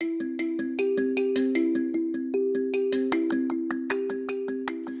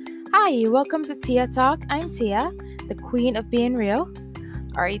Hi, welcome to Tia Talk. I'm Tia, the queen of being real.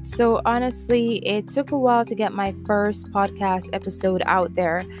 All right, so honestly, it took a while to get my first podcast episode out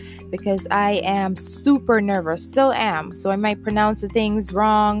there because I am super nervous, still am. So I might pronounce the things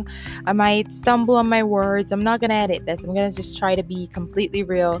wrong, I might stumble on my words. I'm not going to edit this, I'm going to just try to be completely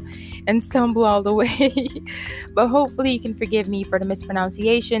real and stumble all the way. But hopefully, you can forgive me for the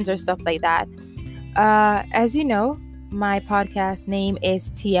mispronunciations or stuff like that. As you know, my podcast name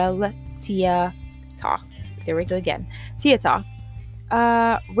is Tia Talk. There we go again. Tia Talk.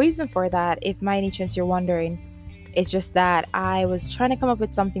 Reason for that, if by any chance you're wondering, is just that I was trying to come up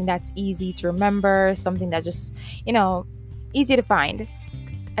with something that's easy to remember, something that just, easy to find.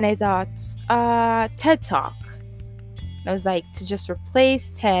 And I thought, TED Talk. And I was like, to just replace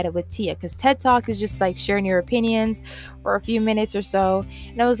TED with Tia, because TED Talk is just like sharing your opinions for a few minutes or so.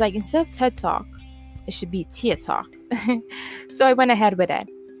 And I was like, instead of TED Talk, it should be Tia Talk. So I went ahead with it.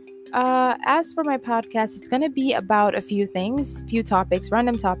 As for my podcast, it's going to be about a few things, few topics,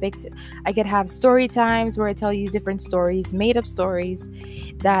 random topics. I could have story times where I tell you different stories, made up stories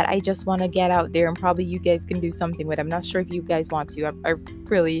that I just want to get out there, and probably you guys can do something with. I'm not sure if you guys want to. I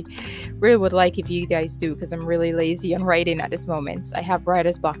really would like if you guys do, because I'm really lazy on writing at this moment. I have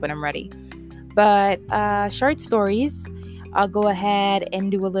writer's block when I'm ready. But short stories. I'll go ahead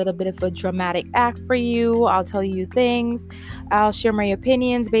and do a little bit of a dramatic act for you. I'll tell you things. I'll share my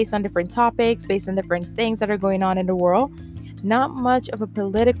opinions based on different topics, based on different things that are going on in the world. Not much of a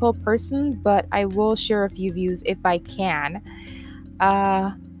political person, but I will share a few views if I can.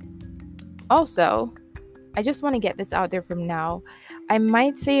 Also, I just want to get this out there from now. I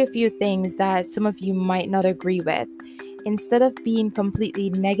might say a few things that some of you might not agree with. Instead of being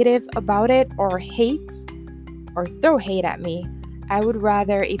completely negative about it or throw hate at me, I would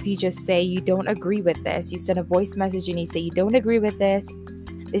rather if you just say you don't agree with this. You send a voice message and you say you don't agree with this.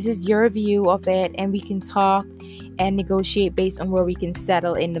 This is your view of it, and we can talk and negotiate based on where we can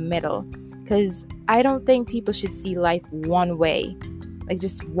settle in the middle. Because I don't think people should see life one way, like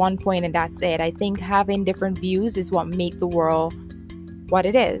just one point and that's it. I think having different views is what make the world what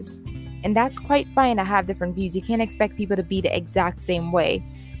it is. And that's quite fine to have different views. You can't expect people to be the exact same way.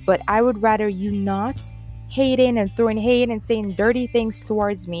 But I would rather you not hating and throwing hate and saying dirty things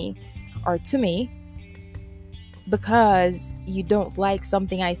towards me or to me because you don't like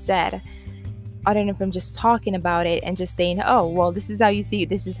something I said, other than from just talking about it and just saying, oh, well, this is how you see it,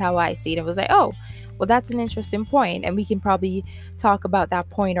 this is how I see it. It was like, oh, well, that's an interesting point, and we can probably talk about that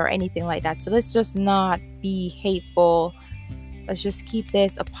point or anything like that. So let's just not be hateful. Let's just keep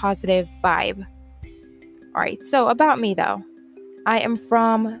this a positive vibe. All right, so about me though, I am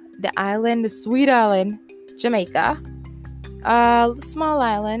from the sweet island, Jamaica. Small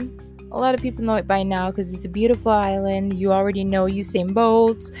island. A lot of people know it by now because it's a beautiful island. You already know Usain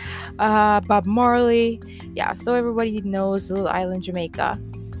Bolt, Bob Marley. Yeah, so everybody knows little island Jamaica.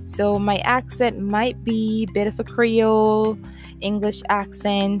 So my accent might be a bit of a Creole English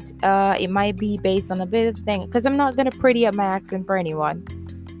accent. It might be based on a bit of thing, because I'm not gonna pretty up my accent for anyone.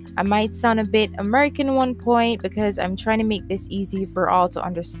 I might sound a bit American at one point because I'm trying to make this easy for all to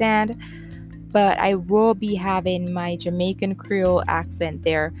understand. But I will be having my Jamaican Creole accent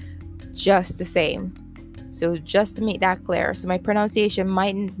there just the same. So just to make that clear. So my pronunciation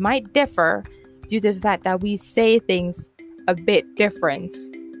might differ due to the fact that we say things a bit different.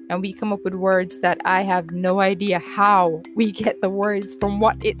 And we come up with words that I have no idea how we get the words from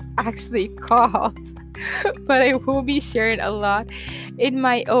what it's actually called. But I will be sharing a lot in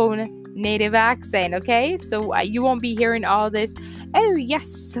my own native accent, okay? So you won't be hearing all this, oh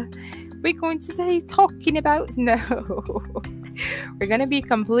yes, we're going to be talking about... No. We're going to be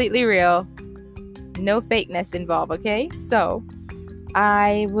completely real. No fakeness involved, okay? So,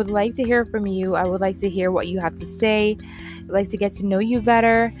 I would like to hear from you. I would like to hear what you have to say. I'd like to get to know you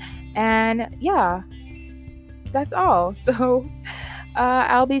better. And yeah, that's all. So,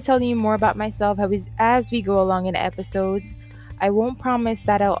 I'll be telling you more about myself as we go along in the episodes. I won't promise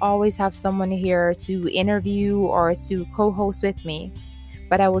that I'll always have someone here to interview or to co-host with me,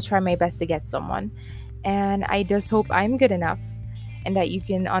 but I will try my best to get someone. And I just hope I'm good enough and that you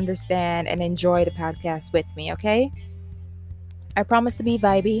can understand and enjoy the podcast with me, okay? I promise to be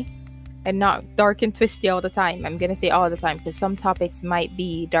vibey and not dark and twisty all the time. I'm going to say all the time because some topics might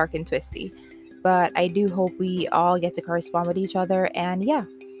be dark and twisty. But I do hope we all get to correspond with each other. And yeah,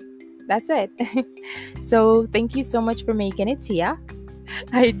 that's it. So thank you so much for making it, Tia.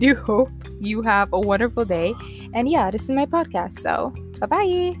 I do hope you have a wonderful day. And yeah, this is my podcast. So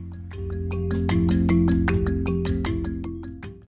bye-bye.